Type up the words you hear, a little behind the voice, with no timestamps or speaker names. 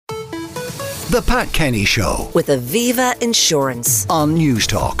The Pat Kenny Show with Aviva Insurance on News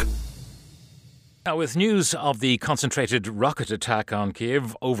Talk. Now, with news of the concentrated rocket attack on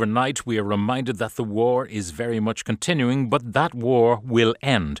Kiev overnight, we are reminded that the war is very much continuing, but that war will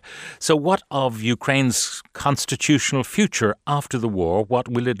end. So what of Ukraine's constitutional future after the war? What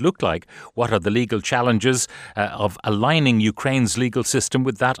will it look like? What are the legal challenges of aligning Ukraine's legal system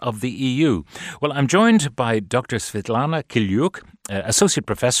with that of the EU? Well, I'm joined by Dr. Svitlana Khuyliuk, Associate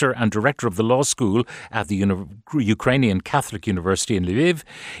Professor and Director of the Law School at the Ukrainian Catholic University in Lviv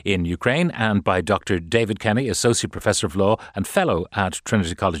in Ukraine, and by Dr. David Kenny, Associate Professor of Law and Fellow at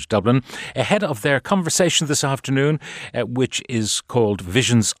Trinity College Dublin, ahead of their conversation this afternoon, which is called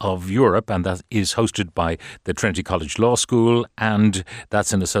Visions of Europe, and that is hosted by the Trinity College Law School, and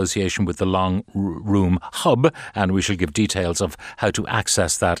that's in association with the Long Room Hub, and we shall give details of how to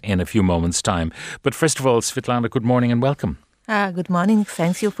access that in a few moments' time. But first of all, Svitlana, good morning and welcome. Good morning.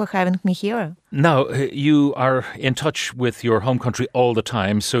 Thank you for having me here. Now, you are in touch with your home country all the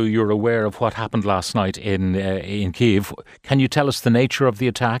time, so you're aware of what happened last night in Kiev. Can you tell us the nature of the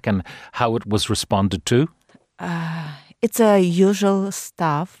attack and how it was responded to? It's a usual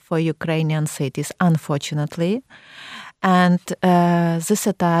stuff for Ukrainian cities, unfortunately. And this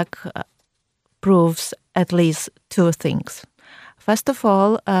attack proves at least two things. First of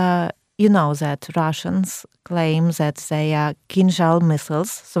all, you know that Russians claim that they are Kinzhal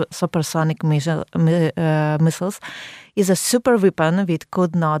missiles, supersonic missiles, is a super weapon which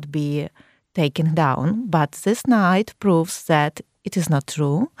could not be taken down. But this night proves that it is not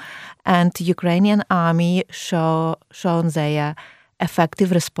true. And Ukrainian army shown their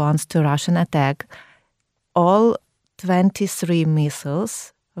effective response to Russian attack. All 23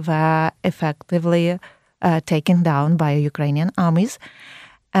 missiles were effectively taken down by Ukrainian armies.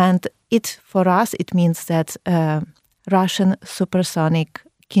 And for us, it means that Russian supersonic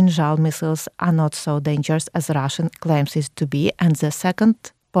Kinzhal missiles are not so dangerous as Russian claims it to be. And the second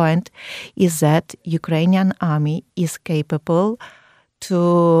point is that Ukrainian army is capable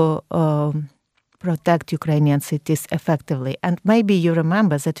to protect Ukrainian cities effectively. And maybe you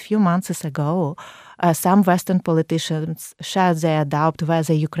remember that a few months ago, some Western politicians shared their doubt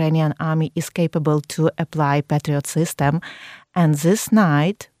whether Ukrainian army is capable to apply Patriot system. And this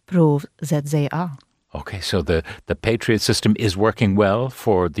night proves that they are. Okay, so the Patriot system is working well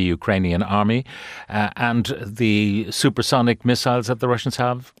for the Ukrainian army, and the supersonic missiles that the Russians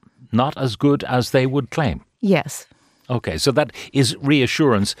have, not as good as they would claim. Yes. Okay, so that is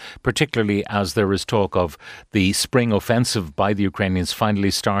reassurance, particularly as there is talk of the spring offensive by the Ukrainians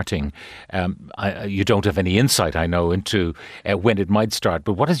finally starting. You don't have any insight, I know, into when it might start,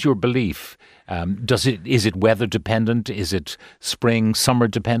 but what is your belief? Is it weather dependent? Is it spring, summer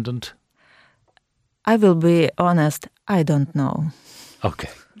dependent? I will be honest, I don't know. Okay.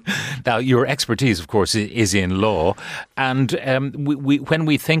 Now, your expertise, of course, is in law. And when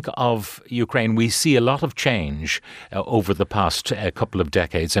we think of Ukraine, we see a lot of change over the past couple of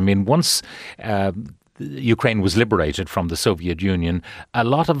decades. I mean, once Ukraine was liberated from the Soviet Union, a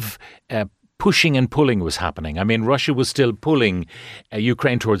lot of pushing and pulling was happening. I mean, Russia was still pulling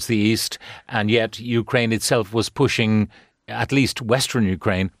Ukraine towards the east, and yet Ukraine itself was pushing, at least Western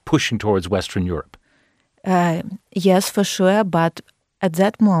Ukraine, pushing towards Western Europe. Yes, for sure, but at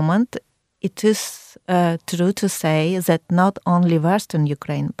that moment, it is true to say that not only Western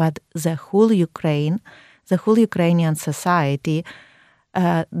Ukraine, but the whole Ukrainian society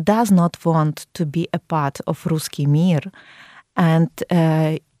does not want to be a part of Ruski Mir. And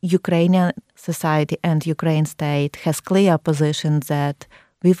Ukrainian society and Ukraine state has clear position that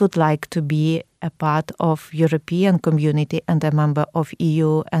we would like to be a part of European community and a member of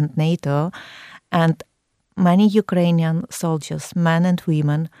EU and NATO. And many Ukrainian soldiers, men and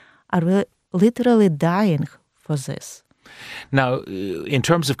women, are literally dying for this. Now, in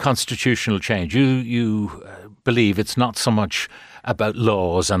terms of constitutional change, you believe it's not so much about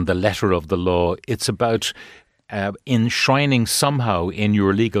laws and the letter of the law, it's about enshrining somehow in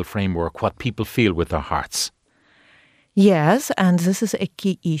your legal framework what people feel with their hearts. Yes, and this is a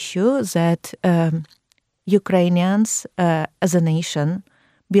key issue that Ukrainians as a nation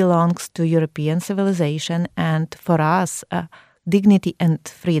belongs to European civilization, and for us, dignity and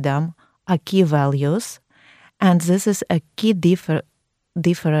freedom are key values, and this is a key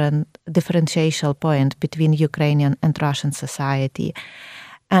differential point between Ukrainian and Russian society.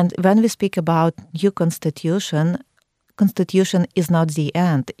 And when we speak about new constitution is not the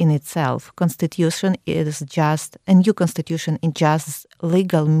end in itself. Constitution is just a new constitution in just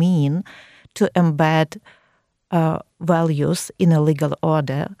legal mean to embed values in a legal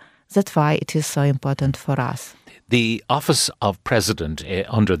order. That's why it is so important for us. The office of president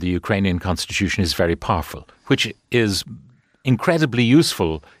under the Ukrainian constitution is very powerful, which is incredibly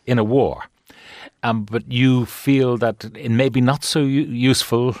useful in a war. But you feel that it may be not so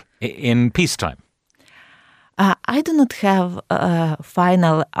useful in peacetime. I do not have a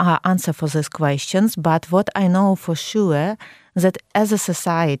final answer for these questions, but what I know for sure that as a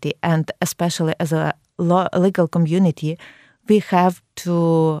society and especially as a legal community, we have to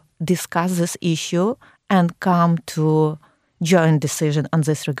discuss this issue and come to joint decision on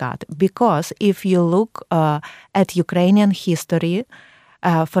this regard. Because if you look at Ukrainian history,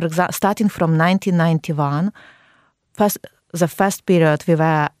 for example, starting from 1991, the first period we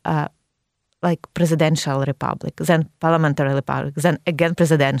were like presidential republic, then parliamentary republic, then again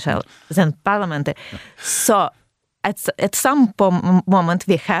presidential, then parliamentary. So at some moment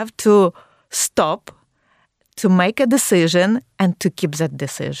we have to stop, to make a decision and to keep that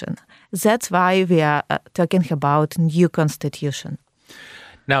decision. That's why we are talking about new constitution.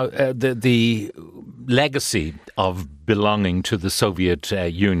 Now, the legacy of belonging to the Soviet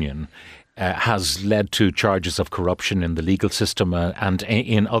Union has led to charges of corruption in the legal system and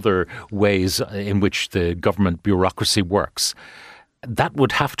in other ways in which the government bureaucracy works. That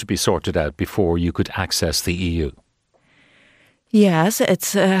would have to be sorted out before you could access the EU. Yes,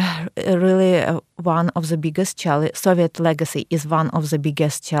 it's really one of the biggest challenges. Soviet legacy is one of the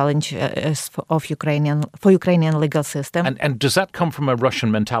biggest challenges for Ukrainian legal system. And does that come from a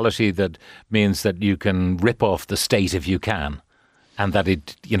Russian mentality that means that you can rip off the state if you can, and that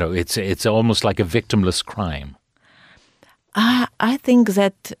it's almost like a victimless crime? I think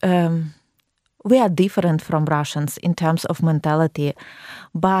that we are different from Russians in terms of mentality,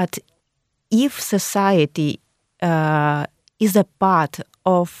 but if society is a part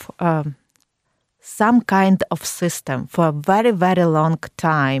of some kind of system for a very, very long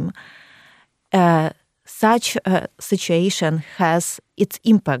time, such a situation has its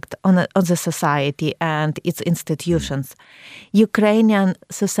impact on the society and its institutions. Ukrainian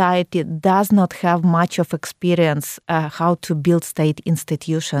society does not have much of experience how to build state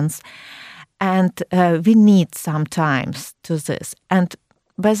institutions, and we need some time to this. And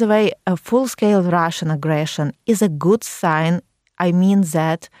by the way, a full-scale Russian aggression is a good sign. I mean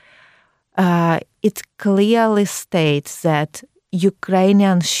that it clearly states that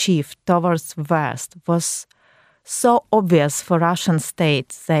Ukrainian shift towards West was so obvious for Russian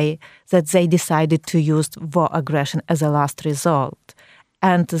states that they decided to use war aggression as a last resort.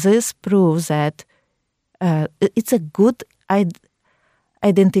 And this proves that it's a good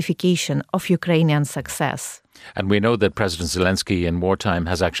identification of Ukrainian success. And we know that President Zelensky in wartime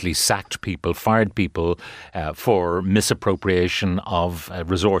has actually sacked people, fired people for misappropriation of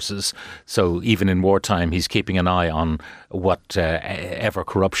resources. So even in wartime, he's keeping an eye on whatever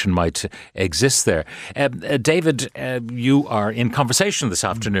corruption might exist there. David, you are in conversation this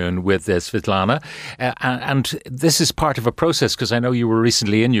afternoon with Svitlana, and this is part of a process because I know you were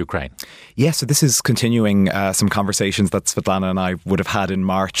recently in Ukraine. Yeah, so this is continuing some conversations that Svitlana and I would have had in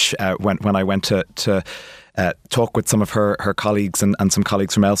March when I went to talk with some of her colleagues and some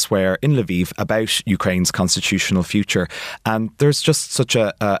colleagues from elsewhere in Lviv about Ukraine's constitutional future. And there's just such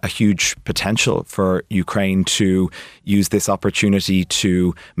a huge potential for Ukraine to use this opportunity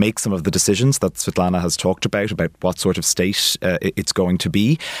to make some of the decisions that Svitlana has talked about what sort of state it's going to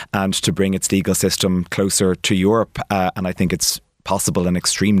be, and to bring its legal system closer to Europe. And I think it's possible and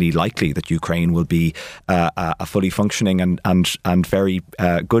extremely likely that Ukraine will be a fully functioning and very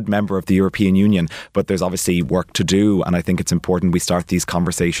good member of the European Union. But there's obviously work to do, and I think it's important we start these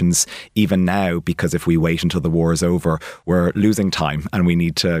conversations even now, because if we wait until the war is over, we're losing time, and we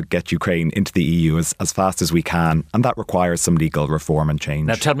need to get Ukraine into the EU as fast as we can, and that requires some legal reform and change.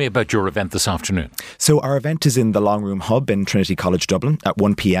 Now tell me about your event this afternoon. So our event is in the Long Room Hub in Trinity College Dublin at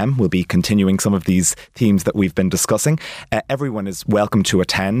 1 p.m. We'll be continuing some of these themes that we've been discussing. Everyone is welcome to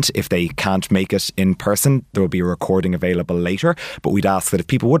attend. If they can't make it in person, there will be a recording available later. But we'd ask that if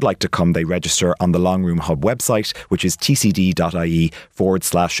people would like to come, they register on the Long Room Hub website, which is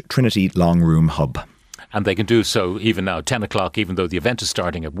tcd.ie/Trinity Long Room Hub. And they can do so even now, 10 o'clock, even though the event is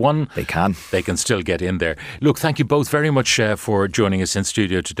starting at 1. They can. They can still get in there. Look, thank you both very much for joining us in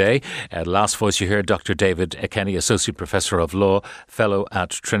studio today. Last voice you heard, Dr. David Kenny, Associate Professor of Law, Fellow at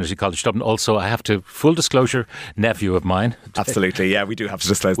Trinity College Dublin. Also, I have to, full disclosure, nephew of mine. Absolutely, yeah, we do have to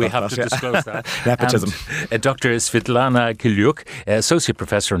disclose that. We have to disclose that. Nepotism. And, Dr. Svitlana Khuyliuk, Associate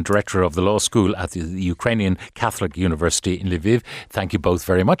Professor and Director of the Law School at the Ukrainian Catholic University in Lviv. Thank you both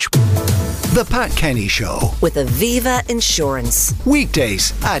very much. The Pat Kenny Show with Aviva Insurance.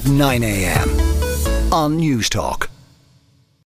 Weekdays at 9 a.m. on News Talk.